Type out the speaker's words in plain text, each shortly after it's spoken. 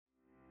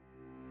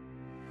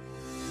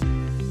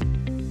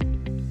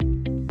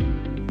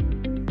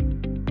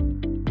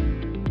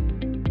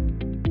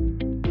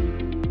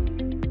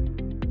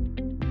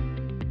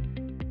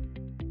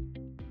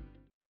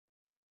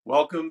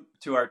Welcome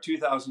to our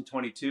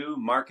 2022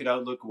 Market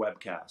Outlook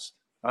webcast.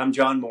 I'm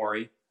John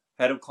Morey,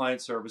 Head of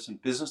Client Service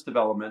and Business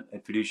Development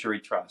at Fiduciary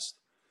Trust.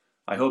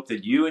 I hope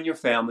that you and your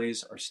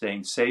families are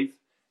staying safe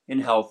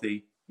and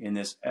healthy in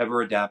this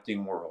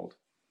ever-adapting world.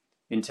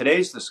 In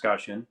today's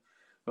discussion,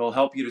 we'll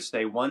help you to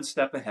stay one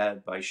step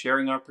ahead by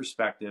sharing our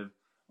perspective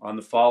on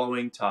the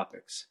following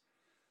topics: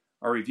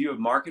 a review of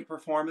market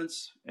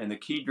performance and the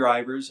key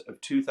drivers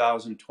of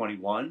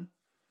 2021,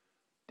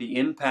 the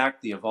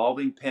impact the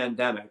evolving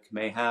pandemic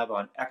may have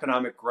on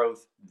economic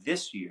growth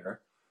this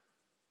year,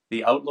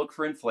 the outlook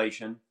for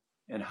inflation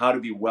and how to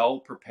be well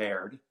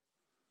prepared,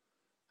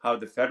 how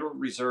the Federal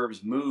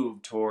Reserve's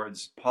move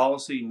towards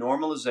policy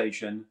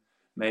normalization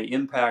may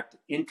impact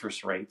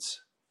interest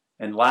rates,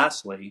 and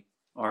lastly,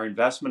 our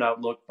investment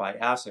outlook by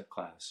asset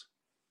class.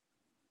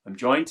 I'm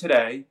joined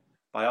today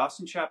by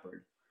Austin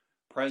Shepard,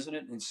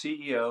 President and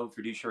CEO of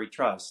Fiduciary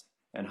Trust,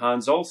 and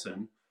Hans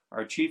Olsen,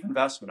 our Chief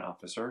Investment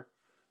Officer,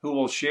 who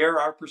will share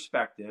our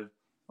perspective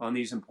on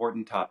these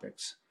important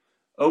topics.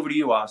 Over to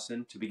you,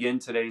 Austin, to begin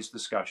today's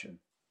discussion.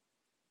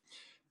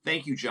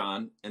 Thank you,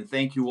 John, and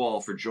thank you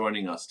all for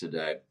joining us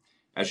today.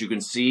 As you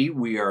can see,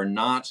 we are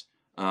not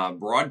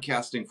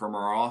broadcasting from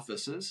our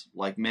offices.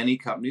 Like many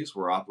companies,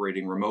 we're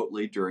operating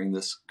remotely during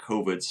this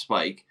COVID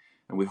spike,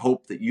 and we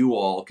hope that you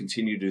all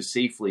continue to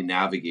safely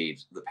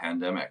navigate the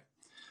pandemic.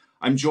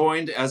 I'm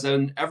joined, as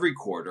in every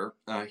quarter,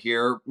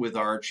 here with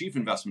our Chief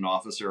Investment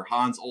Officer,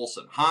 Hans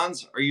Olsen.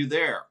 Hans, are you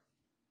there?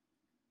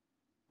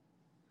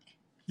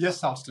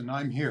 Yes, Austin,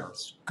 I'm here.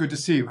 It's good to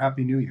see you.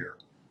 Happy New Year.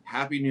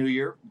 Happy New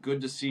Year. Good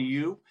to see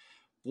you.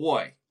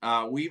 Boy,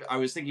 I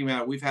was thinking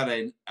about it. We've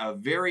had a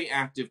very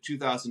active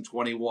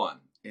 2021,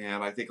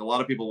 and I think a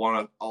lot of people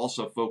want to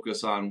also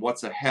focus on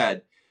what's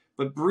ahead.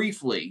 But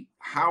briefly,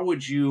 how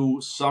would you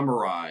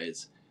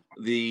summarize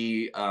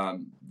the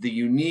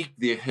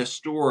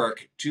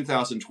historic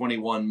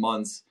 2021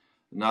 months,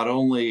 not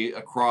only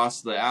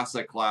across the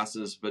asset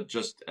classes, but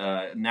just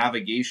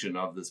navigation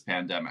of this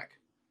pandemic?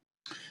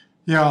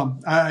 Yeah,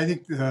 I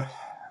think a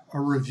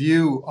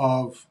review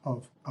of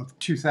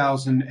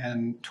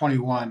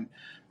 2021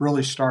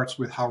 really starts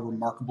with how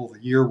remarkable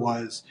the year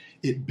was.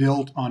 It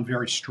built on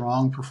very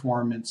strong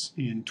performance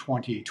in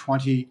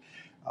 2020.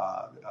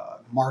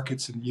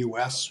 Markets in the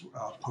U.S.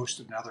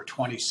 Posted another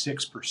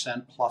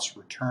 26% plus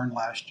return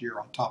last year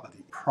on top of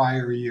the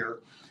prior year.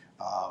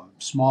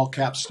 Small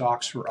cap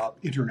stocks were up,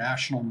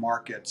 international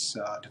markets,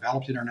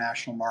 developed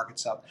international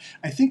markets up.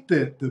 I think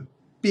the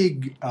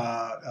big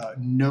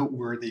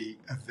noteworthy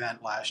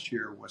event last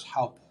year was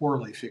how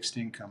poorly fixed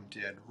income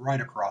did right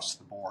across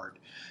the board.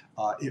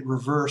 It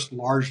reversed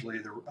largely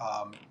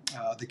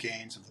the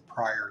gains of the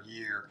prior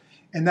year.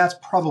 And that's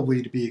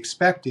probably to be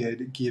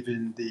expected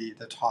given the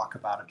talk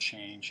about a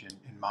change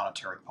in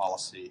monetary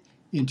policy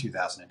in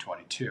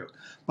 2022.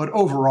 But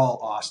overall,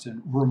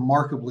 Austin,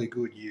 remarkably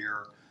good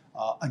year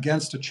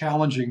against a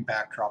challenging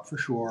backdrop for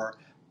sure,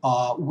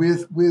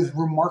 with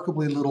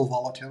remarkably little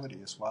volatility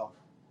as well.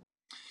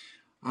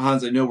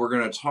 Hans, I know we're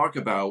going to talk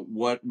about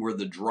what were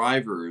the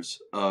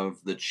drivers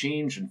of the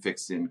change in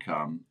fixed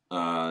income,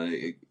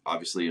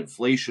 obviously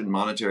inflation,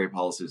 monetary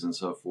policies, and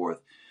so forth.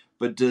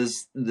 But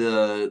does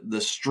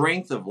the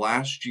strength of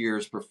last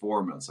year's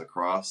performance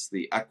across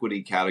the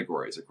equity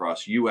categories,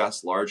 across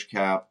U.S. large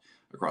cap,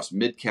 across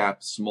mid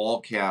cap, small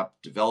cap,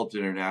 developed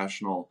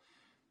international,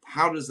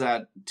 how does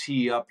that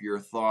tee up your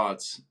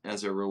thoughts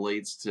as it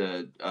relates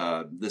to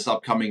this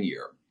upcoming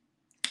year?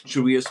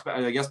 Should we expect?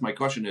 I guess my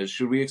question is: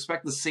 should we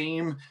expect the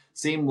same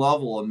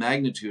level of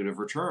magnitude of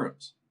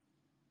returns?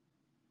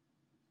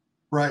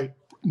 Right.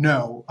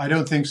 No, I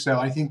don't think so.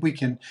 I think we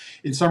can,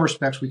 in some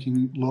respects, we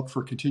can look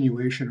for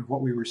continuation of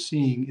what we were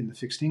seeing in the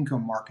fixed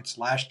income markets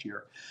last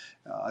year.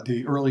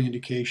 The early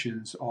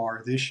indications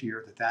are this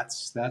year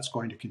that's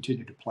going to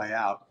continue to play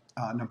out.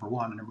 Number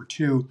one. And number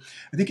two,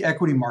 I think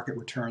equity market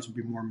returns will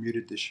be more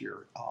muted this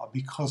year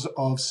because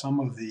of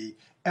some of the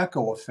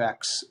echo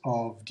effects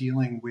of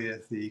dealing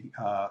with the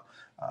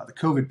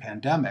COVID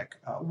pandemic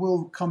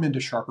will come into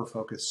sharper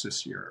focus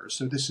this year.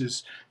 So this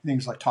is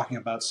things like talking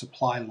about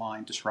supply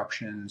line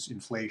disruptions,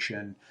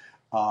 inflation.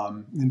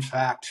 In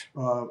fact,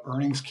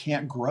 earnings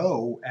can't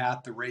grow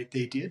at the rate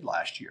they did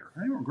last year.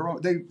 They were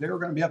going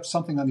to be up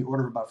something on the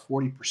order of about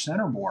 40%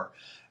 or more.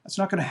 That's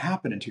not going to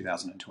happen in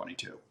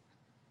 2022.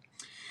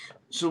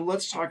 So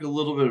let's talk a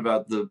little bit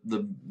about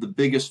the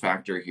biggest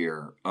factor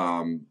here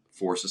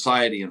for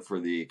society and for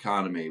the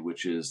economy,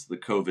 which is the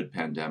COVID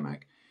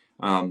pandemic.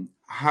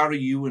 How do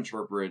you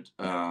interpret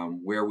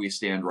where we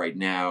stand right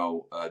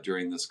now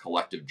during this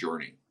collective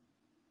journey?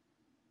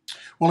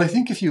 Well, I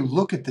think if you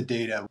look at the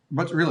data,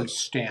 what really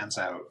stands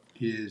out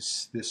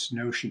is this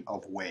notion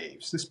of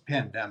waves. This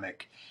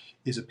pandemic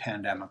is a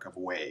pandemic of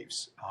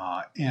waves.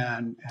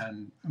 And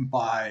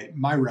by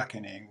my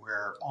reckoning,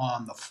 we're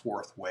on the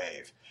fourth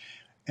wave.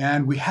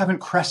 And we haven't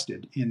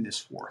crested in this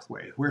fourth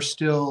wave. We're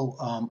still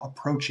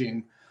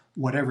approaching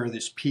whatever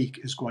this peak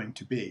is going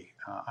to be.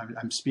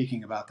 I'm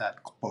speaking about that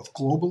both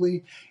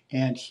globally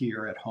and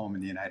here at home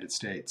in the United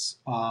States.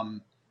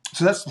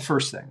 So that's the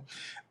first thing.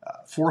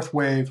 Fourth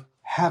wave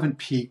haven't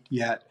peaked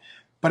yet.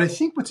 But I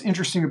think what's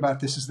interesting about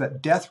this is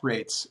that death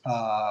rates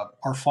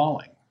are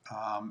falling,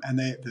 and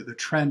the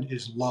trend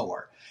is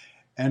lower.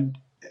 And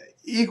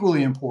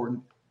equally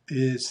important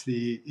is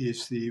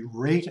the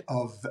rate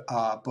of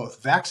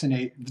both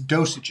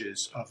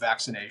dosages of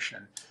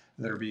vaccination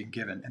that are being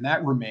given, and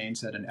that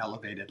remains at an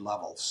elevated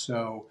level.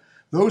 So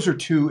those are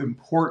two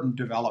important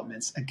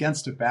developments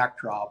against a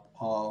backdrop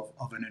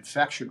of an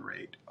infection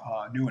rate,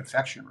 new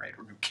infection rate,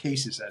 or new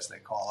cases as they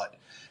call it,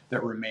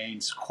 that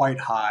remains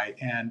quite high,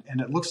 and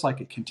it looks like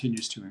it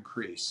continues to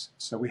increase.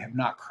 So we have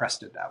not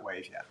crested that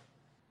wave yet.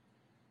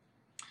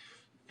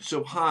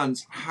 So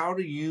Hans, how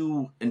do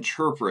you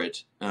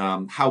interpret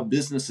how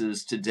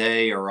businesses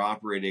today are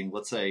operating,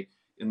 let's say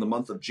in the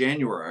month of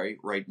January,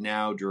 right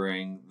now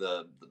during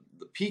the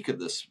peak of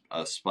this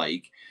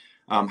spike,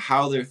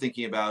 how they're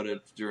thinking about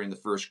it during the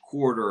first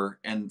quarter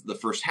and the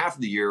first half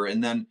of the year,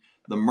 and then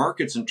the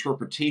market's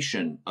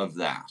interpretation of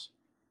that?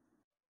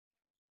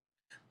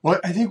 Well,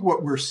 I think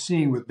what we're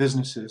seeing with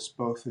businesses,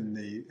 both in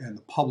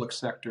the public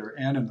sector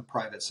and in the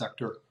private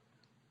sector,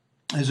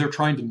 is they're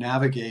trying to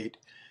navigate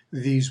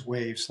these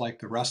waves like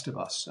the rest of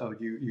us. So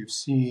you've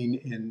seen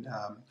in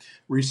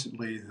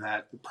recently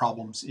that the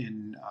problems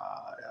in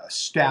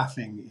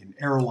staffing in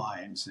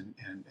airlines and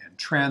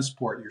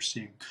transport. You're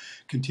seeing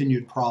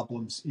continued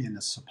problems in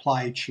the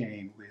supply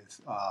chain with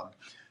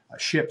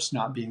ships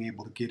not being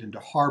able to get into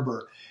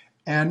harbor.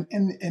 And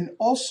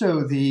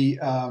also the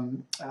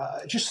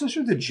just sort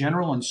of the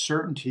general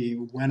uncertainty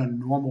when a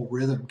normal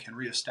rhythm can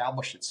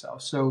reestablish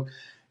itself. So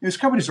these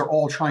companies are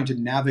all trying to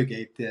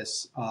navigate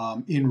this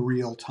in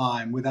real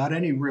time without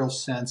any real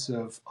sense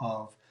of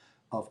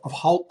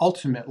how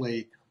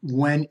ultimately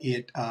when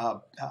it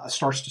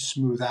starts to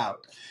smooth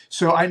out.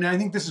 So I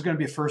think this is going to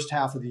be a first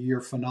half of the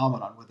year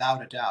phenomenon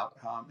without a doubt,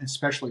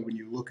 especially when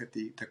you look at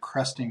the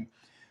cresting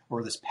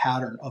or this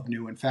pattern of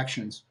new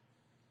infections.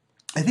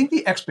 I think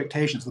the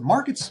expectations, the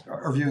markets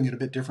are viewing it a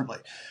bit differently.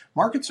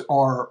 Markets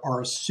are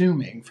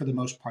assuming, for the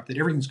most part, that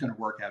everything's going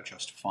to work out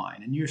just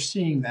fine. And you're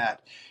seeing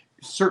that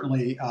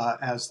certainly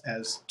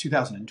as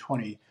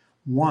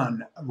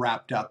 2021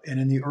 wrapped up. And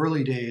in the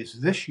early days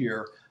this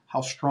year,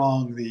 how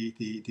strong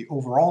the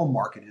overall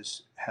market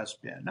has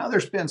been. Now,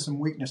 there's been some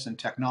weakness in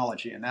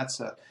technology, and that's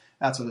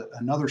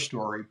another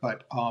story.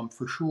 But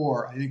for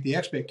sure, I think the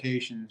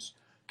expectations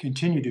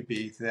continue to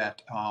be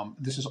that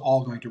this is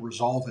all going to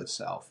resolve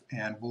itself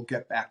and we'll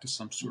get back to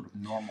some sort of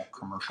normal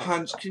commercial.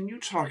 Hans, can you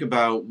talk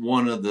about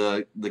one of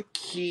the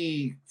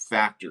key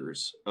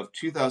factors of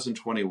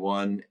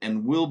 2021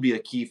 and will be a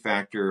key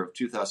factor of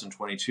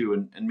 2022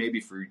 and maybe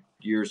for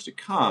years to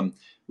come,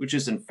 which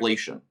is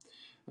inflation?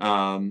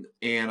 And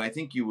I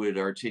think you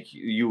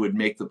would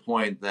make the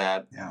point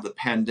that the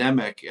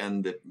pandemic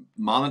and the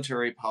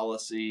monetary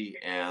policy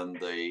and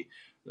the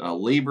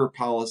labor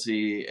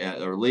policy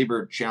or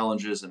labor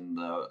challenges and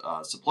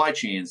the supply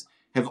chains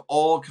have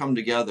all come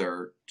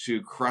together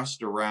to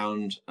crest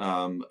around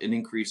an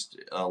increased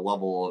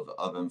level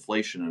of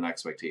inflation and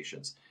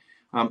expectations.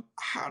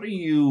 How do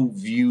you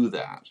view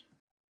that?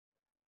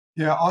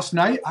 Yeah, Austin,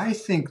 I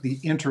think the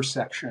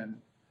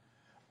intersection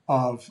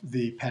of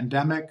the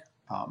pandemic,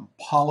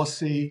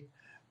 policy,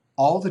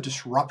 all the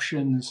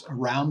disruptions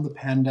around the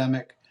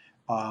pandemic,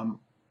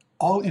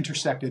 all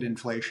intersected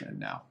inflation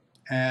now.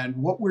 And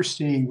what we're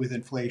seeing with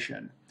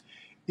inflation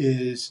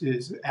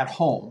is at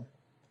home.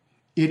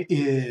 It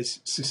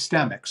is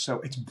systemic, so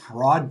it's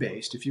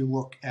broad-based. If you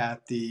look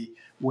at the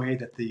way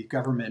that the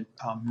government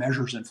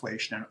measures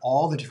inflation and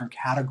all the different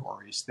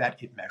categories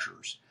that it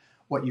measures,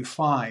 what you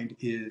find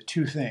is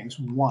two things.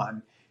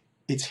 One,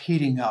 it's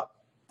heating up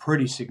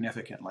pretty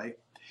significantly.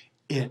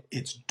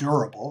 It's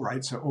durable,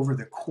 right? So over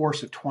the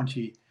course of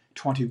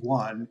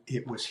 2021,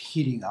 it was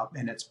heating up,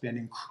 and it's been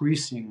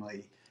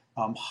increasingly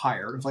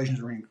higher. Inflation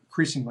is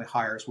increasingly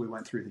higher as we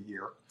went through the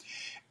year.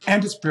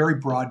 And it's very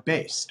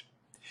broad-based.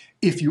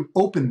 If you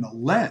open the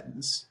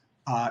lens,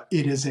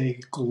 it is a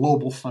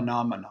global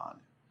phenomenon.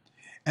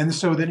 And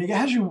so then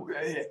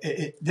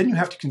then you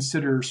have to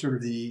consider sort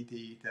of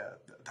the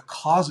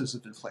causes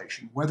of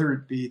inflation, whether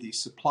it be the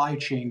supply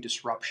chain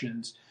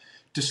disruptions,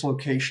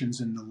 dislocations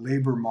in the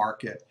labor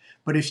market.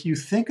 But if you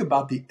think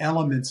about the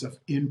elements of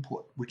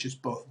input, which is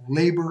both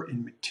labor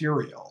and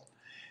material,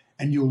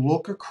 and you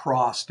look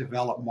across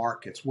developed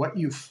markets, what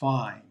you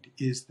find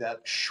is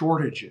that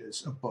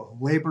shortages of both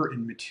labor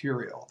and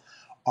material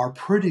are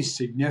pretty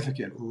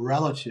significant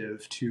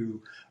relative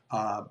to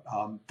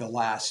the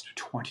last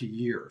 20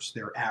 years,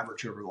 their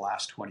average over the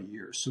last 20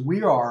 years. So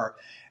we are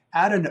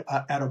at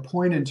a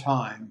point in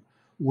time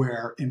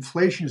where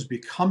inflation is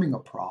becoming a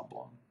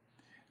problem.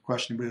 The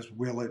question is,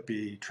 will it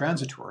be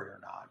transitory or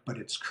not? But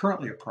it's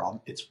currently a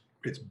problem. It's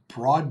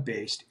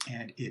broad-based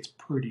and it's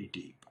pretty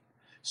deep.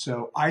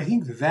 So I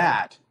think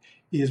that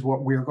is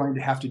what we're going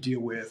to have to deal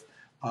with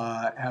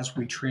as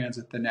we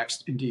transit the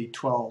next, indeed,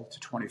 12 to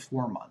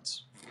 24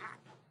 months.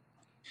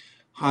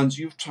 Hans,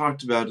 you've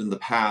talked about in the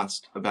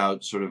past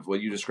about sort of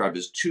what you describe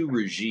as two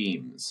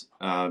regimes,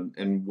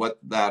 and what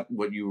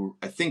you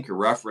I think you're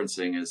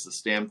referencing is the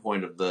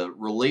standpoint of the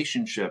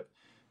relationship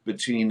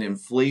between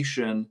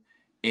inflation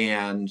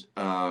and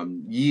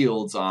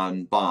yields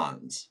on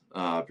bonds,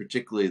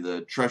 particularly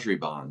the Treasury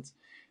bonds.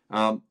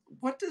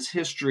 What does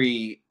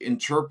history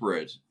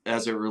interpret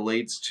as it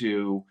relates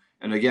to,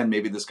 and again,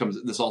 maybe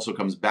this also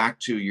comes back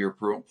to your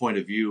point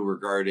of view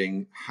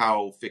regarding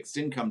how fixed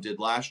income did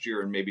last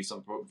year, and maybe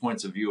some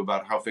points of view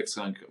about how fixed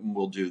income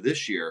will do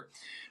this year.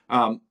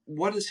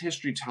 What does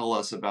history tell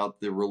us about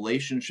the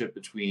relationship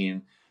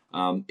between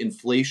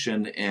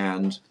inflation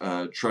and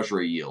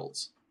Treasury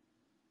yields?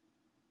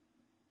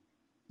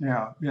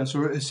 Yeah.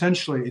 So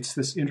essentially, it's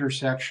this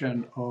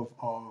intersection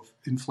of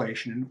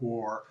inflation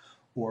or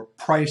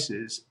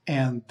prices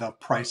and the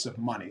price of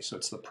money. So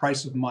it's the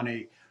price of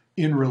money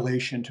in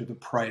relation to the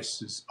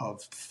prices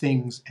of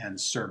things and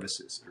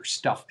services, or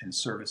stuff and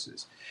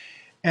services.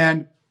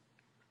 And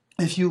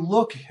if you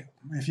look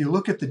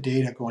at the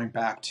data going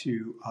back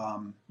to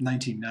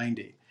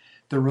 1990,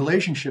 the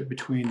relationship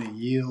between the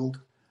yield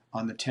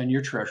on the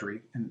 10-year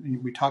Treasury,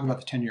 and we talk about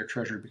the 10-year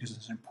Treasury because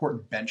it's an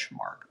important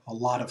benchmark. A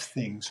lot of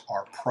things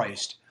are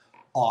priced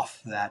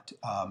off that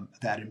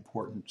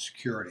important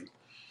security.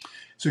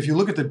 So if you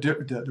look at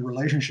the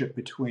relationship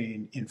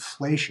between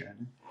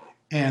inflation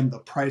and the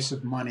price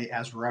of money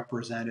as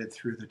represented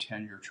through the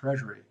 10-year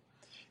Treasury,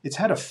 it's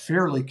had a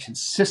fairly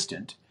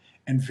consistent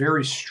and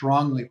very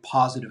strongly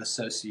positive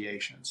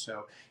association.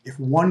 So if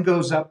one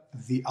goes up,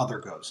 the other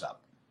goes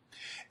up.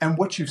 And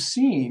what you've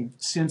seen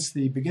since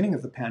the beginning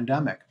of the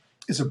pandemic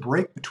is a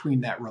break between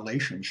that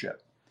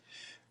relationship,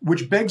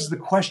 which begs the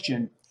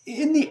question,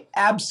 in the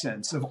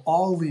absence of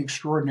all the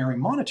extraordinary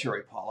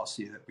monetary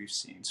policy that we've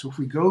seen, so if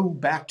we go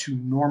back to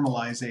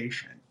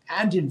normalization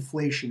and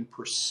inflation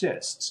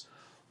persists,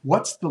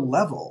 what's the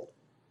level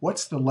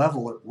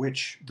at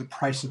which the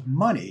price of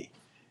money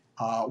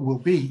will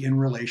be in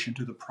relation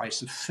to the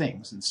price of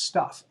things and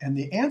stuff? And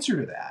the answer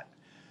to that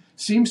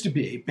seems to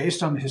be,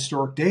 based on the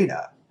historic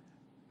data,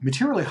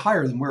 materially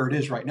higher than where it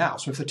is right now.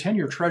 So if the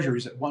 10-year Treasury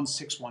is at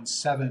 1.6,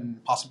 1.7,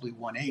 possibly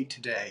 1.8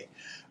 today,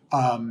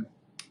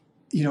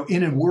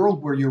 in a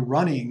world where you're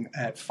running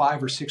at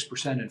 5 or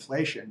 6%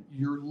 inflation,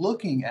 you're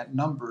looking at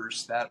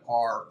numbers that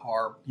are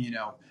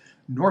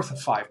north of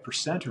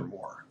 5% or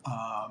more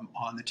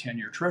on the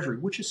 10-year Treasury,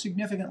 which is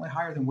significantly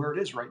higher than where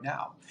it is right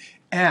now,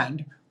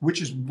 and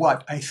which is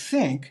what I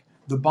think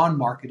the bond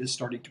market is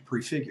starting to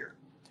prefigure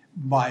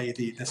by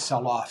the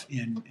sell-off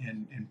in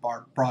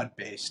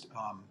broad-based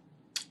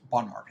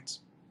bond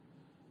markets.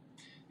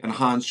 And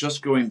Hans,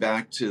 just going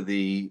back to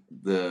the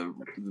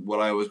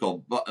what I always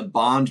call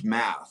bond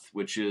math,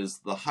 which is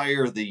the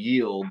higher the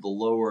yield, the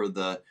lower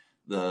the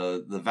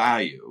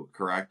value,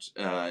 correct?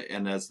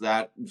 And as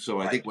that, so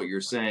I think what you're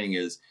saying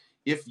is,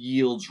 if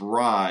yields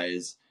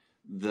rise,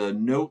 the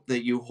note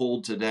that you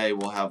hold today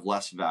will have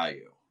less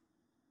value.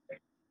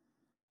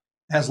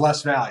 Has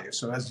less value.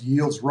 So as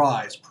yields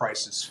rise,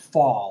 prices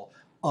fall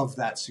of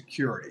that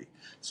security.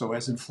 So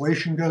as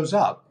inflation goes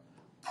up,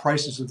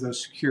 prices of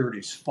those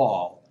securities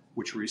fall,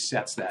 which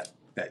resets that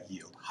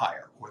yield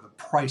higher, or the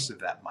price of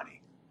that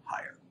money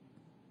higher.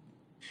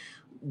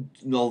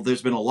 Well,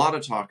 there's been a lot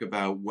of talk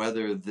about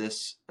whether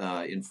this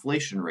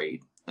inflation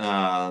rate,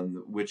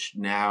 which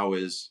now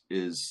is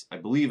I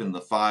believe in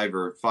the 5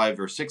 or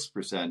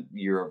 6%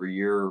 year over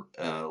year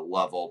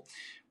level,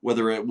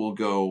 whether it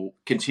will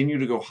continue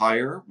to go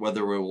higher,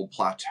 whether it will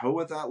plateau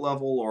at that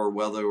level, or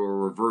whether it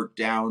will revert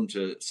down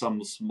to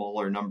some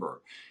smaller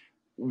number.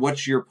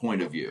 What's your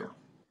point of view?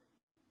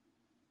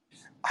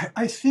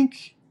 I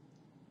think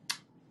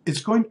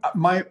it's going.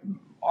 My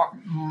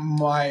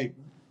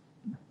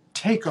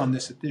take on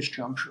this at this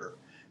juncture,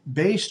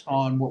 based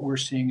on what we're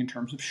seeing in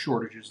terms of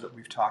shortages that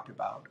we've talked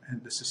about,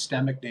 and the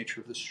systemic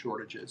nature of the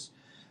shortages,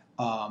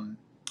 and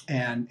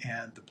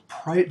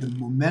the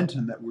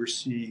momentum that we're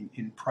seeing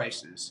in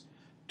prices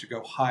to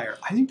go higher,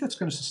 I think that's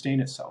going to sustain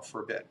itself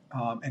for a bit,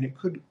 and it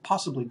could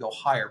possibly go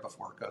higher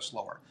before it goes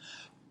lower.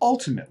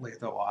 Ultimately,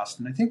 though,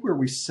 Austin, I think where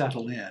we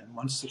settle in,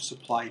 once the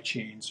supply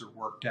chains are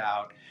worked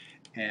out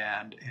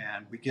and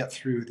we get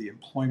through the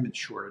employment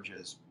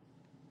shortages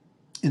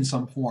in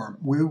some form,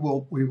 we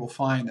will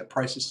find that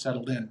prices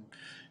settled in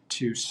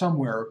to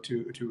somewhere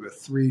to a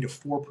 3 to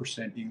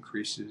 4%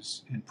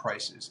 increases in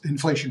prices,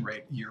 inflation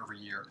rate year over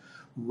year,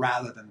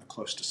 rather than the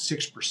close to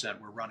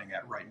 6% we're running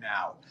at right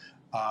now.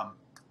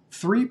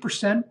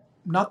 3%,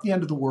 not the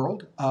end of the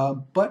world,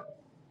 but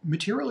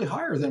materially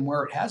higher than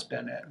where it has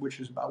been at, which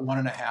is about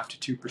 1.5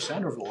 to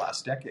 2% over the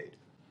last decade.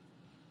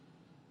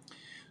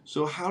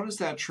 So how does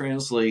that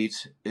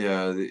translate?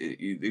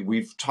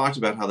 We've talked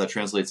about how that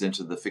translates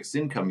into the fixed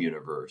income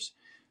universe,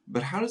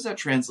 but how does that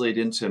translate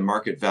into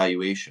market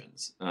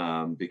valuations?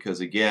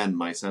 Because again,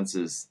 my sense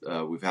is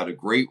we've had a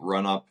great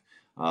run up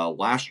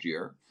last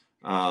year,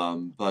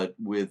 but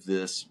with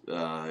this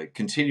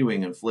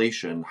continuing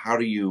inflation, how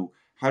do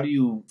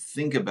you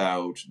think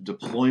about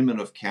deployment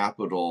of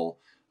capital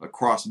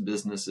across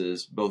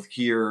businesses, both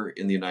here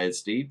in the United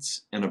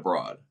States and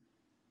abroad?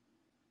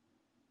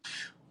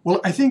 Well,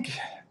 I think,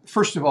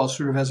 first of all,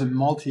 sort of as a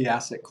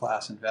multi-asset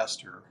class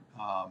investor,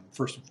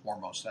 first and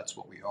foremost, that's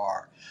what we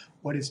are.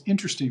 What is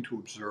interesting to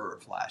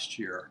observe last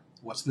year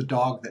was the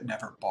dog that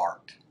never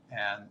barked.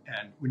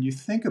 And when you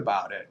think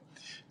about it,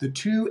 the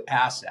two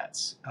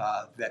assets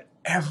that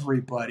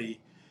everybody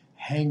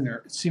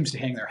seems to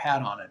hang their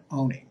hat on and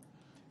owning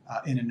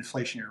in an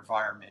inflationary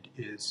environment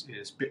is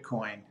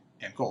Bitcoin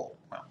and gold.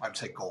 Well, I'd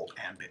say gold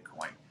and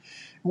Bitcoin.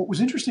 What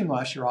was interesting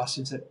last year,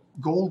 Austin, is that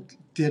gold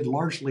did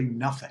largely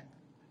nothing.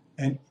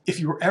 And if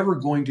you were ever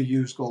going to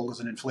use gold as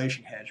an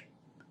inflation hedge,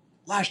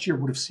 last year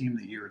would have seemed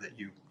the year that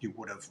you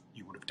would have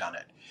done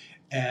it.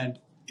 And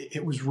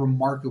it was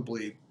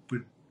remarkably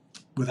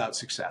without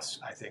success,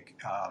 I think.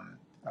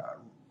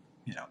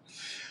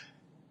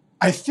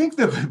 I think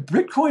that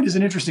Bitcoin is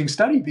an interesting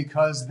study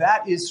because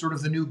that is sort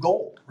of the new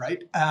gold,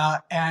 right?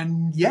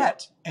 And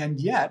yet,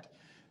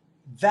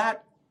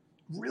 that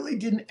really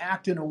didn't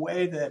act in a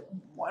way that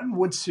one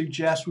would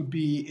suggest would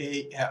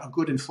be a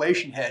good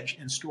inflation hedge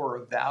and store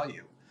of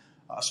value.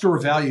 Store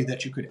of value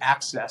that you could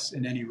access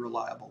in any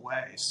reliable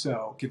way.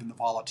 So, given the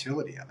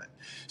volatility of it,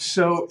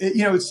 so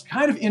it's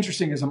kind of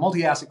interesting as a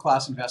multi-asset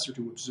class investor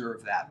to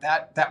observe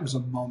that was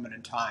a moment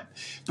in time.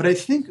 But I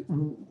think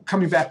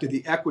coming back to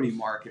the equity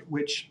market,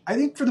 which I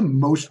think for the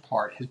most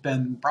part has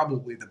been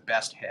probably the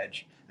best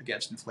hedge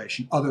against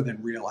inflation, other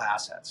than real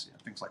assets,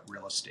 things like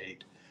real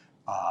estate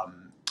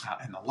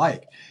and the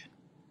like.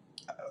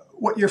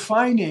 What you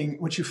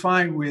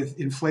find with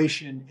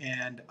inflation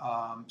and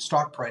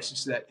stock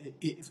prices, that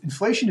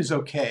inflation is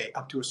okay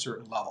up to a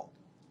certain level.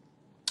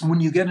 And when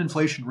you get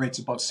inflation rates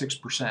above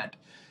 6%,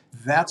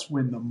 that's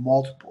when the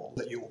multiple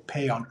that you will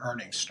pay on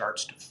earnings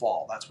starts to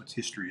fall. That's what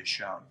history has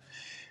shown.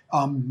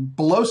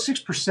 Below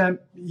 6%,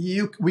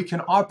 we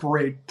can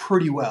operate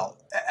pretty well.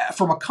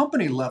 From a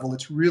company level,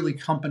 it's really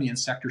company and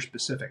sector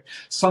specific.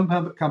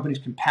 Some companies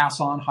can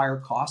pass on higher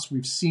costs.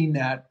 We've seen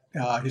that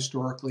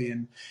historically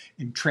in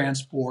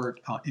transport,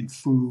 in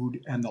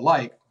food, and the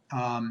like.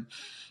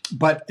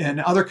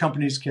 And other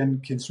companies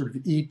can sort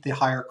of eat the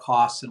higher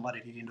costs and let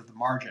it eat into the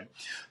margin.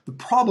 The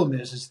problem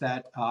is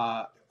that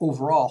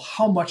overall,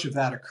 how much of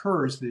that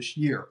occurs this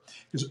year?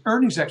 Because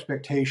earnings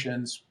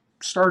expectations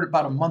started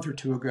about a month or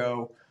two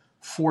ago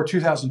for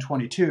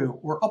 2022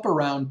 were up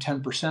around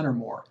 10% or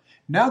more.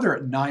 Now they're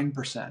at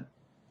 9%.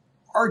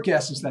 Our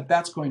guess is that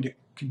that's going to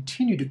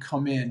continue to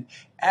come in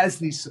as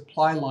these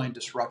supply line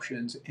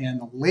disruptions and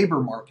the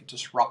labor market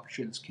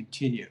disruptions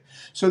continue.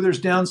 So there's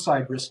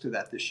downside risk to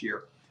that this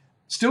year.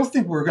 Still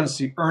think we're going to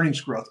see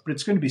earnings growth, but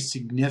it's going to be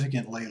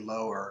significantly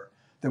lower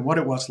than what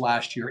it was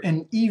last year,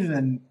 and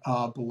even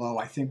below,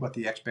 I think, what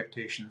the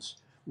expectations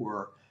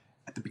were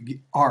at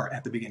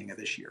the beginning of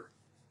this year.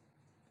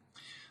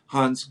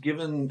 Hans,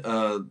 given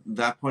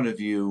that point of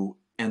view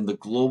and the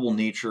global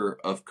nature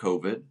of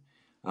COVID,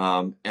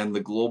 and the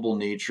global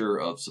nature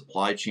of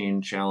supply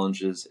chain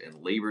challenges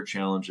and labor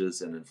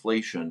challenges and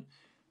inflation,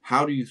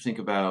 how do you think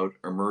about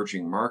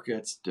emerging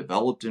markets,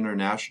 developed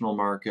international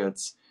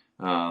markets,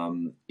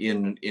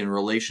 in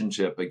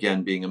relationship,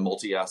 again, being a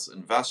multi-asset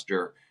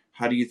investor?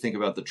 How do you think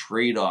about the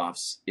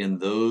trade-offs in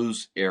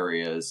those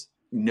areas,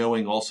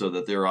 knowing also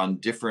that they're on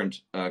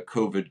different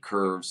COVID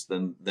curves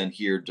than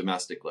here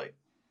domestically?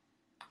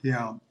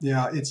 Yeah,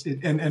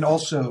 and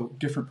also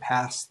different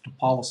paths to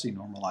policy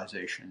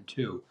normalization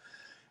too.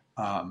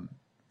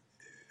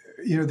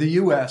 The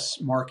U.S.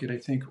 market, I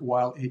think,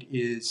 while it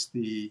is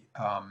the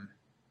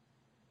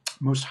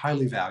most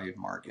highly valued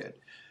market,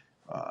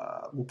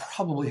 will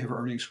probably have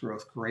earnings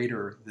growth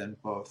greater than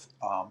both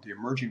the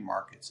emerging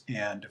markets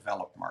and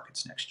developed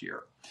markets next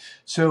year.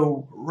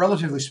 So,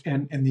 relatively,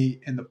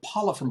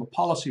 from a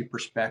policy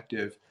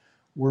perspective,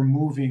 we're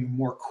moving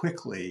more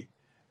quickly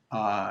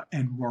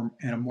and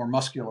in a more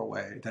muscular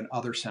way than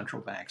other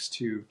central banks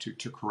to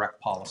correct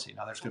policy.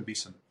 Now, there's going to be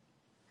some,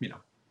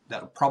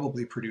 that'll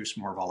probably produce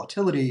more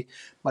volatility,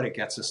 but it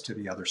gets us to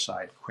the other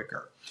side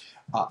quicker.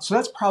 So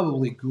that's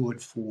probably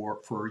good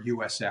for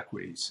U.S.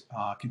 equities,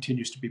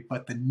 continues to be,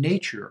 but the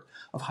nature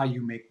of how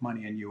you make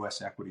money in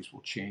U.S. equities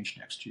will change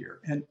next year.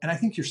 And I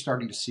think you're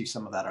starting to see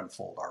some of that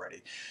unfold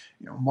already.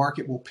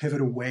 Market will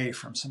pivot away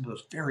from some of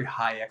those very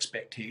high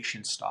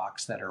expectation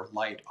stocks that are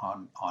light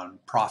on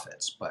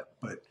profits, but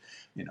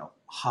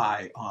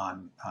high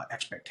on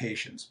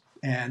expectations.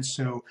 And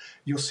so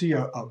you'll see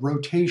a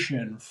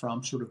rotation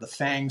from sort of the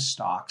FANG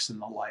stocks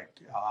and the like,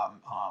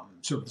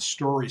 sort of the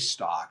story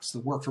stocks, the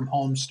work from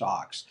home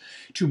stocks,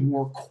 to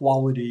more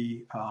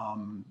quality,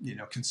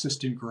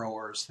 consistent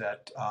growers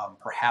that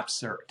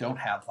perhaps don't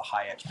have the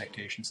high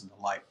expectations and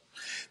the like.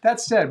 That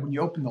said, when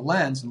you open the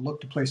lens and look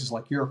to places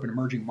like Europe and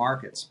emerging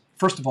markets,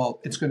 first of all,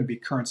 it's going to be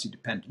currency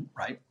dependent,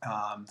 right?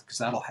 Because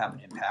that'll have an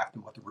impact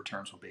on what the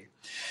returns will be.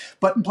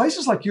 But in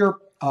places like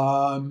Europe,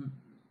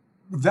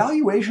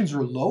 valuations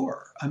are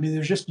lower. I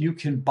mean, you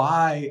can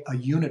buy a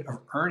unit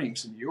of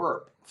earnings in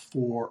Europe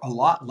for a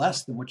lot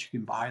less than what you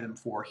can buy them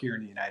for here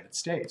in the United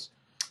States.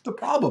 The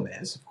problem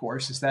is, of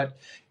course, is that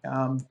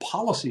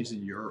policies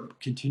in Europe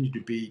continue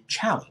to be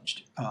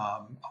challenged,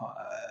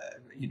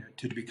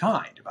 to be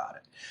kind about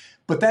it.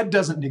 But that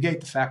doesn't negate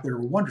the fact that there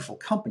are wonderful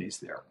companies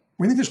there.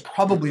 We think there's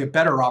probably a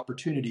better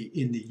opportunity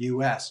in the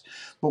U.S.,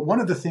 but one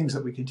of the things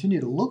that we continue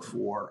to look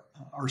for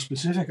are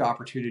specific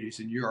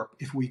opportunities in Europe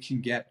if we can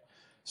get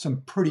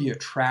some pretty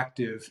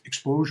attractive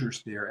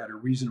exposures there at a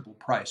reasonable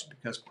price,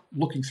 because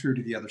looking through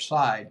to the other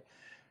side,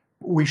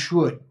 we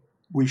should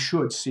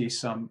see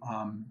some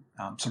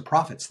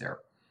profits there.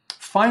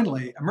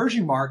 Finally,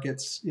 emerging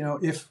markets.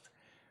 If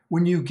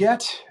when you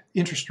get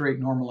interest rate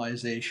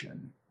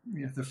normalization,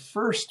 the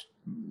first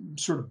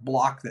sort of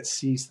block that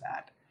sees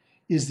that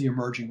is the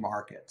emerging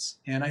markets,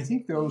 and I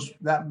think those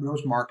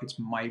markets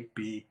might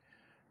be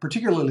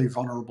particularly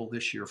vulnerable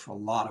this year for a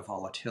lot of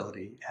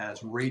volatility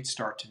as rates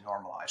start to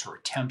normalize, or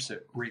attempts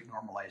at rate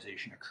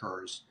normalization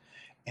occurs,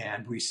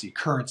 and we see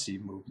currency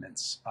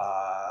movements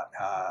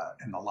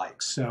and the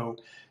like. So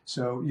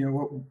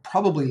we're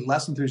probably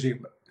less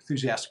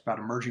enthusiastic about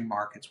emerging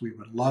markets. We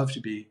would love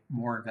to be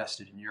more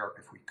invested in Europe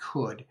if we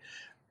could.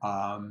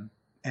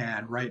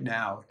 And right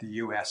now, the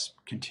U.S.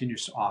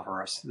 continues to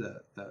offer us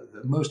the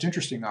most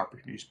interesting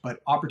opportunities, but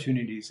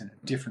opportunities in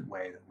a different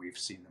way than we've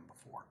seen them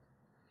before.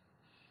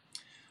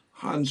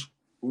 Hans,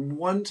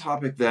 one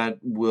topic that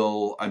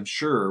I'm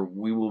sure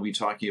we will be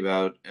talking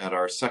about at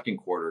our second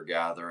quarter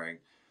gathering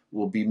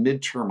will be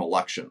midterm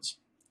elections,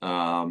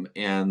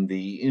 and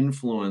the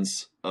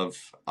influence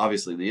of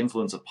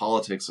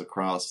politics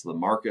across the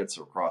markets,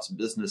 across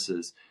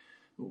businesses.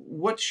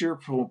 What's your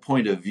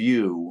point of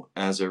view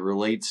as it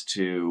relates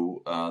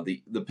to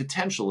the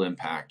potential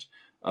impact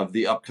of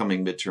the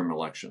upcoming midterm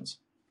elections?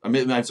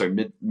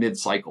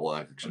 Mid-cycle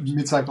elections.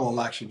 Mid-cycle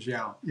elections,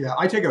 yeah.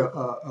 I take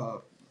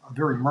a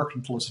very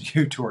mercantilist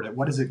view toward it.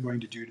 What is it going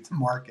to do to the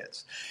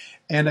markets?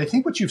 And I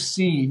think what you've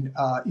seen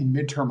in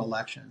midterm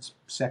elections,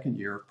 second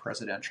year of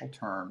presidential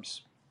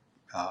terms,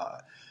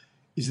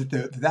 is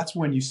that that's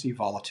when you see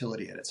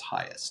volatility at its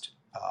highest.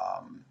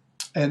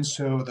 And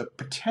so the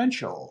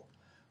potential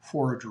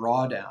for a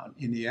drawdown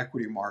in the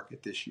equity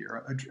market this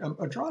year,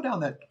 a drawdown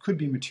that could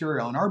be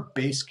material. In our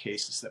base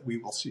case is that we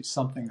will see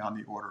something on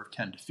the order of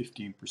 10 to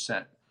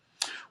 15%,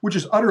 which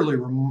is utterly,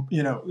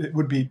 it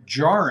would be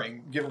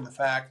jarring given the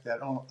fact that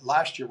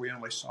last year we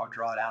only saw a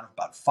drawdown of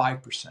about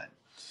 5%.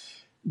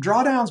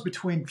 Drawdowns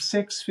between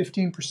 6,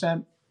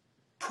 15%,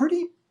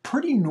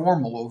 pretty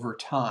normal over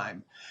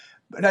time.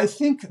 But I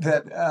think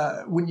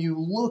that when you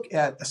look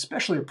at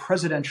especially a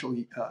presidential,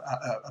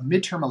 a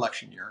midterm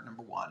election year,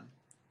 number one,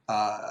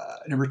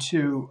 number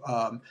two,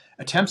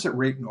 attempts at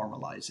rate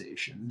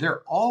normalization,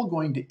 they're all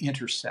going to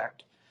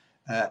intersect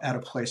at a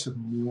place of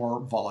more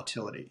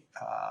volatility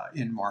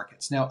in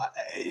markets. Now,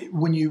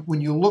 when you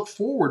look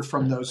forward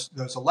from those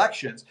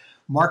elections,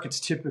 markets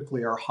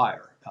typically are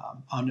higher.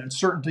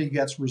 Uncertainty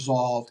gets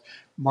resolved.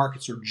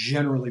 Markets are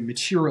generally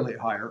materially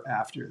higher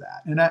after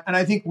that, and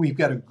I think we've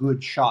got a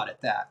good shot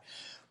at that.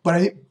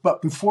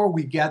 But before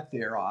we get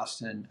there,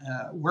 Austin,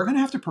 we're going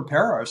to have to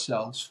prepare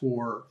ourselves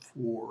for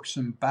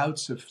some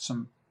bouts of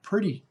some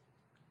pretty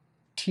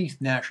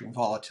teeth-gnashing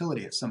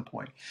volatility at some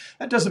point.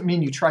 That doesn't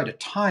mean you try to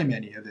time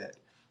any of it.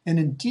 And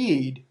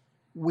indeed,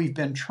 we've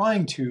been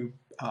trying to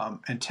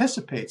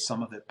anticipate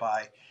some of it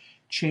by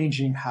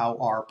changing how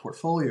our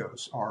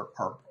portfolios are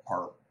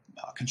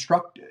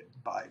constructed,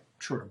 by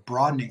sort of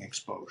broadening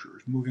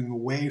exposures, moving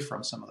away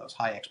from some of those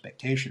high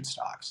expectation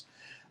stocks.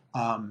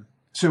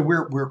 So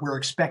we're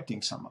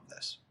expecting some of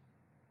this.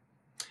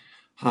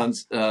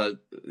 Hans, I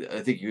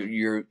think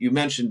you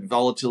mentioned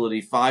volatility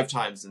 5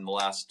 times in the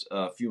last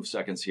few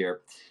seconds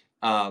here.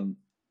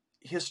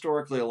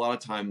 Historically, a lot of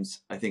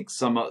times, I think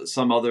some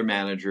other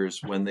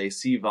managers, when they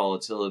see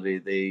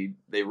volatility,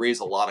 they raise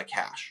a lot of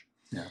cash.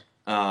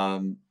 Yeah.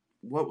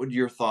 What would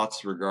your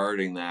thoughts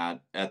regarding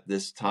that at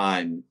this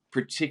time,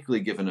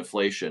 particularly given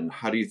inflation?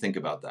 How do you think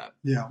about that?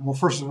 Yeah. Well,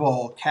 first of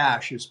all,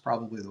 cash is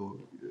probably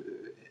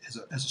as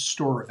a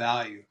store of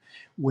value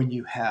when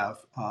you have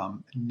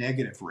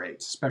negative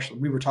rates. Especially,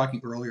 we were talking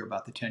earlier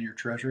about the 10-year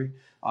Treasury,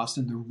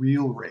 Austin. The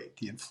real rate,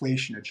 the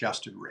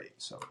inflation-adjusted rate.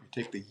 So you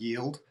take the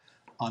yield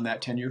on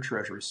that 10-year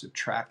Treasury,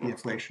 subtract the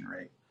inflation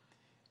rate.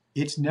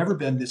 It's never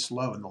been this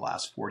low in the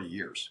last 40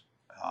 years.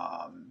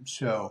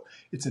 So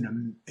it's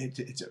an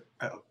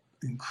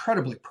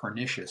incredibly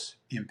pernicious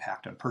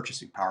impact on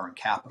purchasing power and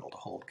capital to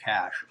hold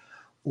cash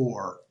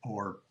or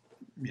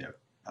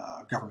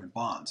government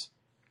bonds.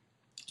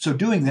 So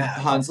doing that,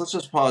 Hans, let's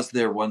just pause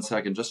there 1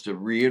 second just to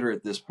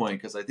reiterate this point,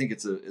 because I think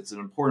it's an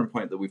important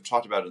point that we've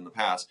talked about in the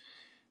past.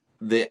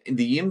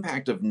 The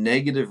impact of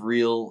negative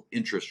real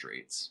interest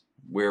rates,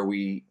 where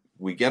we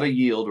get a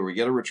yield or we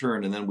get a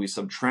return and then we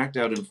subtract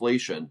out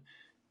inflation.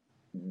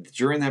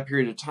 During that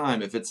period of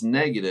time, if it's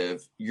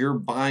negative, your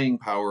buying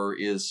power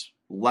is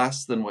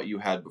less than what you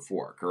had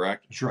before,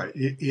 correct? That's right.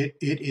 It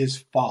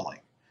is falling.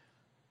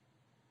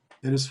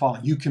 It is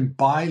falling. You can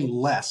buy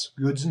less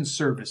goods and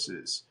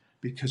services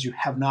because you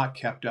have not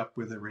kept up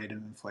with the rate of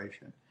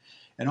inflation.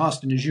 And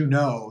Austin, as you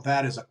know,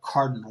 that is a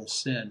cardinal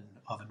sin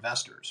of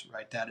investors,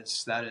 right? That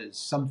is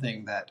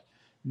something that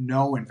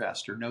no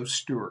investor, no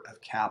steward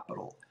of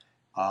capital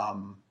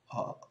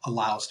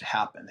allows to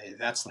happen.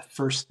 That's the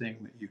first thing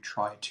that you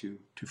try to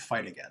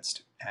fight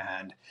against.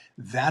 And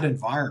that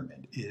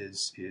environment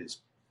is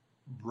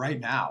right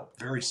now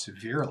very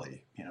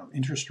severely,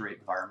 interest rate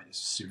environment is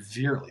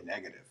severely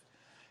negative.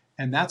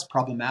 and that's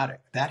problematic.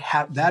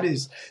 That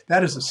is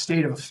a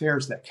state of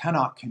affairs that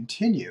cannot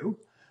continue,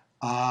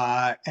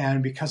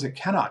 and because it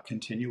cannot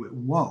continue, it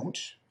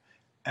won't,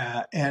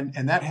 and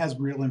that has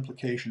real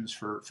implications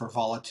for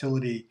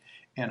volatility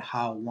and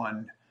how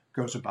one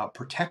goes about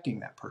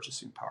protecting that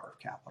purchasing power of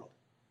capital.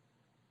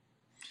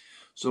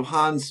 So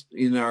Hans,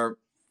 in our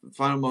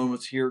final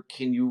moments here,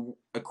 can you,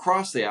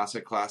 across the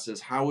asset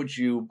classes, how would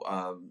you,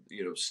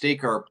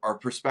 stake our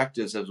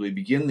perspectives as we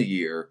begin the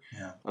year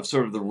of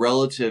sort of the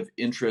relative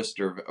interest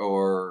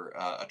or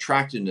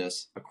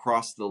attractiveness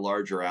across the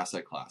larger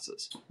asset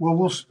classes?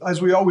 Well,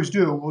 as we always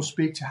do, we'll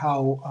speak to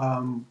how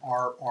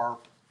our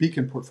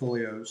Beacon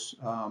portfolios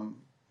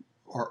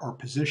are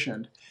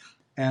positioned.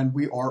 And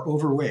we are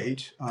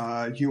overweight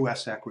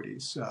U.S.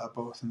 equities,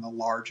 both in the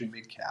large and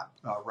mid cap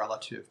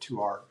relative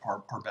to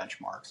our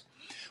benchmarks.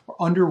 We're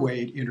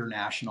underweight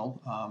international.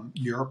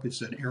 Europe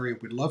is an area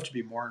we'd love to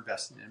be more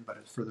invested in,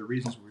 but for the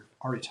reasons we've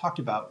already talked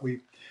about,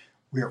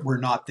 we're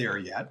not there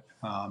yet,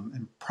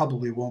 and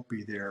probably won't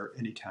be there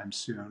anytime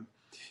soon.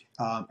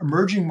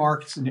 Emerging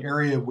markets, an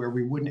area where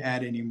we wouldn't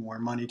add any more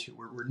money to.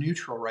 We're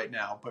neutral right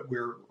now, but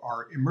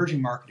our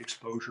emerging market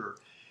exposure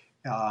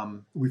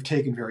we've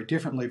taken very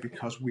differently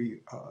because we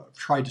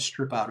tried to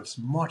strip out as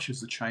much as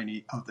the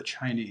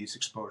Chinese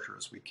exposure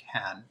as we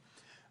can.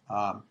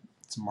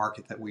 It's a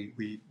market that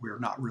we're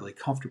not really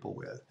comfortable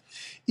with.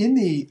 In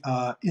the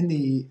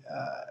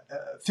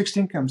fixed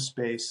income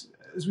space,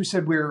 as we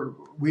said,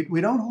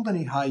 we don't hold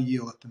any high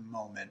yield at the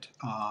moment.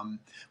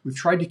 We've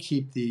tried to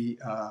keep the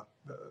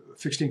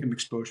fixed income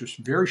exposures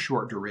very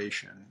short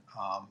duration.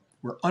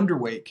 We're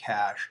underweight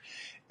cash.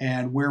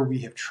 And where we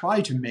have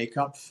tried to make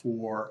up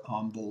for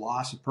the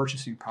loss of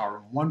purchasing power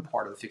in one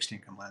part of the fixed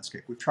income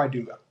landscape, we've tried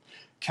to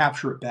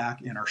capture it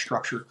back in our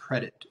structured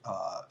credit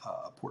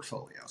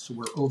portfolio. So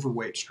we're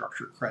overweight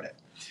structured credit.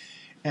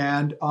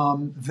 And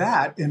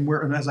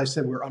and as I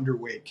said, we're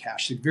underweight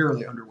cash,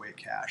 severely underweight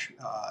cash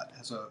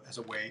as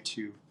a way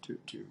to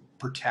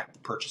protect the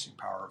purchasing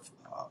power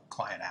of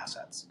client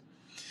assets.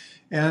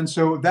 And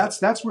so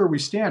that's where we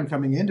stand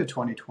coming into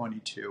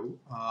 2022,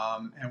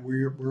 and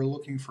we're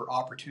looking for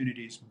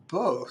opportunities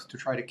both to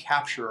try to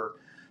capture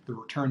the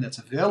return that's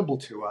available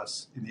to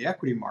us in the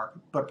equity market,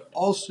 but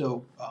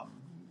also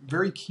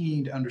very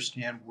keen to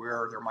understand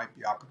where there might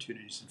be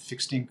opportunities in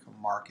fixed income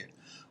market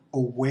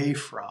away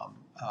from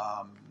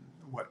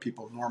what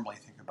people normally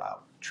think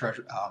about,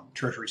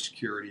 treasury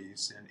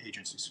securities and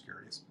agency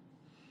securities.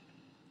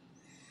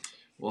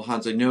 Well,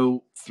 Hans, I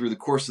know through the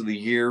course of the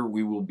year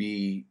we will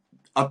be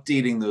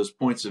updating those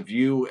points of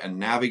view and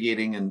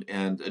navigating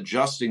and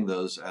adjusting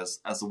those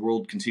as the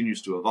world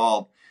continues to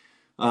evolve.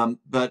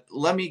 But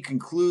let me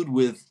conclude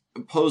with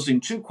posing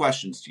two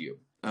questions to you.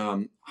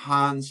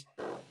 Hans,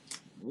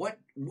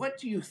 what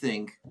do you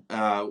think,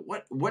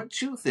 what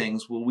two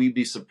things will we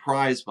be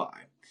surprised by?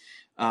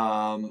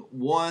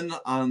 One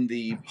on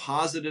the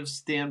positive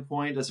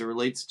standpoint as it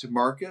relates to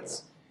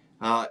markets,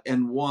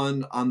 and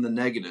one on the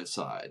negative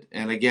side.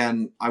 And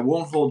again, I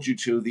won't hold you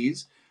to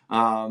these.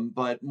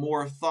 But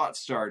more thought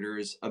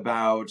starters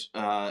about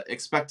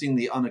expecting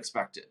the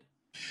unexpected.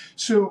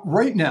 So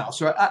right now,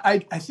 I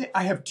think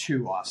I have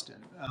two,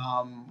 Austin.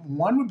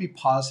 One would be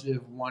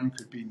positive, one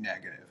could be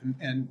negative.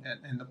 And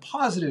the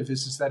positive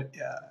is that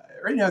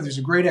right now there's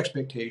a great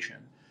expectation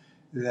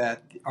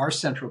that our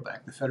central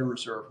bank, the Federal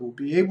Reserve, will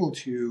be able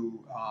to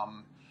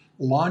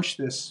launch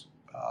this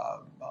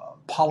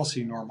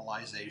policy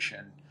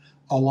normalization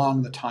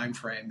along the time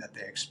frame that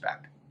they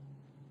expect.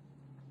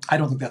 I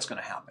don't think that's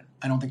going to happen.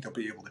 I don't think they'll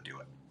be able to do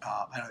it.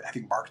 I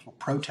think markets will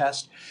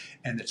protest,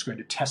 and it's going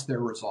to test their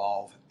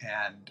resolve,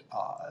 and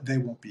they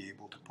won't be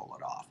able to pull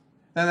it off.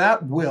 And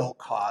that will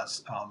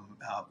cause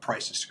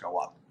prices to go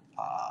up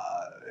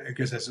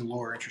because as the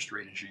lower interest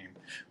rate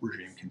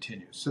regime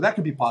continues. So that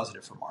could be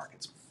positive for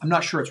markets. I'm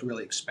not sure it's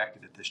really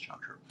expected at this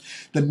juncture.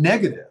 The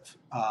negative,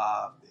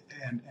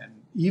 and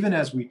even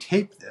as we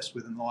tape this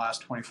within the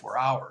last 24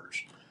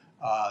 hours,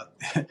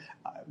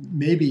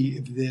 maybe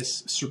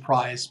this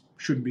surprise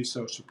shouldn't be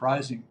so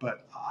surprising,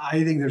 but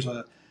I think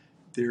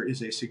there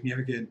is a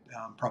significant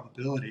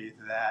probability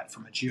that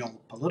from a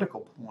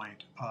geopolitical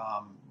point,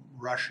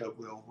 Russia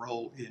will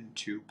roll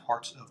into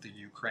parts of the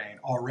Ukraine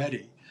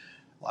already.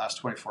 Last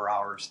 24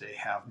 hours, they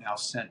have now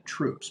sent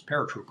troops,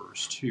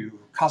 paratroopers, to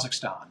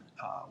Kazakhstan,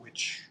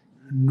 which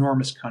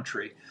enormous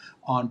country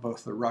on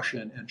both the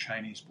Russian and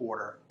Chinese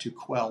border to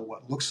quell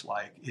what looks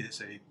like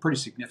is a pretty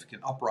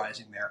significant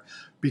uprising there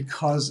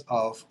because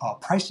of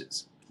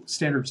prices,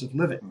 standards of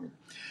living.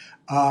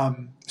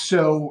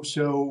 So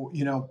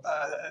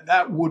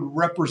that would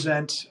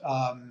represent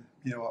a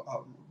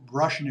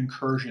Russian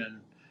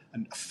incursion,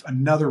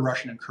 another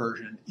Russian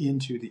incursion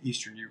into the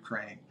eastern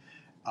Ukraine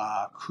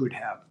could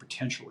have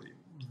potentially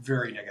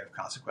very negative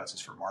consequences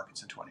for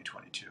markets in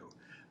 2022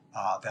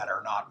 that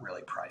are not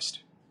really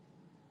priced.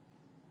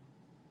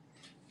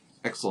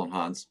 Excellent,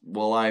 Hans.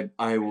 Well,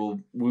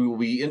 we will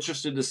be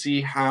interested to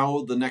see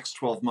how the next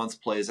 12 months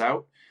plays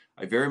out.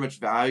 I very much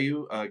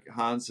value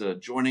Hans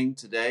joining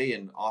today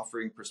and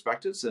offering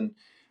perspectives, and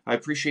I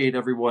appreciate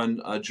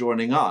everyone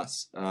joining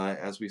us.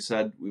 As we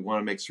said, we want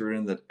to make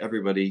certain that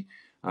everybody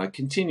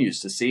continues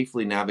to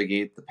safely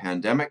navigate the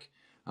pandemic,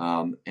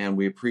 and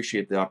we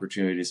appreciate the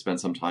opportunity to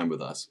spend some time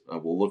with us.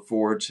 We'll look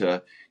forward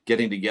to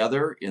getting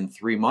together in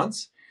 3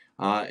 months,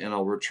 and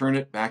I'll return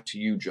it back to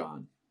you,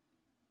 John.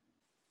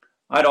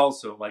 I'd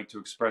also like to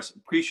express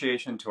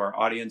appreciation to our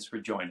audience for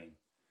joining.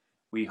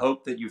 We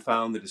hope that you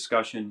found the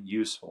discussion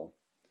useful.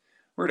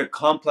 We're at a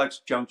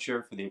complex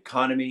juncture for the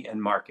economy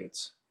and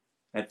markets.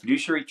 At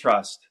Fiduciary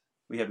Trust,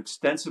 we have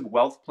extensive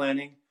wealth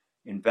planning,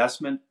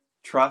 investment,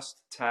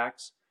 trust,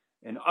 tax,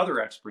 and other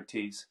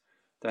expertise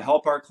to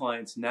help our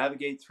clients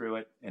navigate through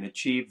it and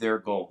achieve their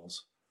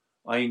goals.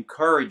 I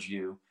encourage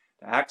you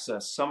to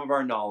access some of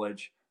our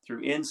knowledge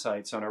through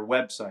insights on our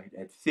website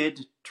at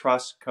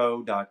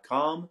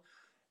fidtrustco.com,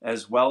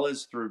 as well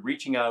as through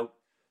reaching out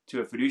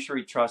to a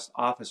Fiduciary Trust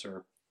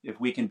officer if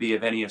we can be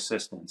of any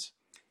assistance.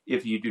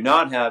 If you do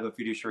not have a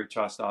Fiduciary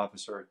Trust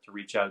officer to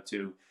reach out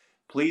to,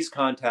 please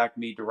contact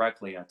me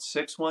directly at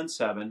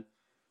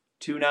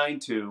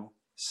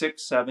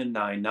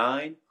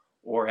 617-292-6799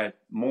 or at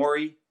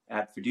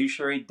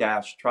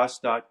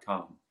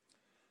maury@fiduciary-trust.com.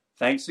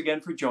 Thanks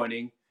again for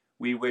joining.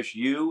 We wish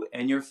you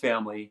and your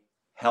family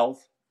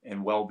health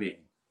and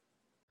well-being.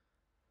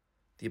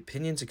 The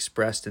opinions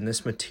expressed in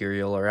this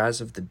material are as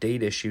of the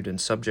date issued and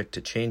subject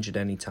to change at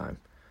any time.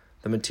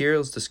 The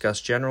materials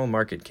discuss general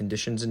market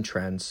conditions and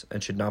trends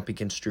and should not be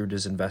construed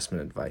as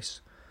investment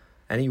advice.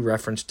 Any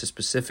reference to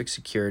specific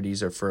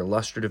securities are for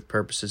illustrative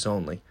purposes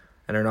only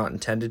and are not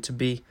intended to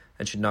be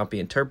and should not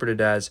be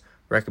interpreted as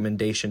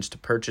recommendations to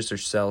purchase or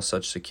sell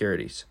such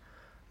securities.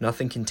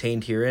 Nothing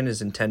contained herein is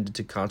intended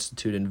to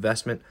constitute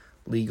investment,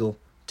 legal,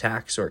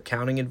 tax, or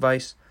accounting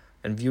advice,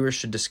 and viewers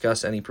should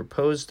discuss any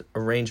proposed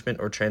arrangement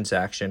or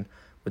transaction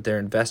with their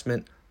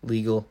investment,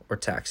 legal, or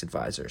tax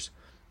advisors.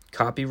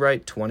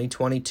 Copyright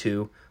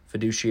 2022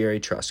 Fiduciary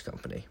Trust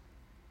Company.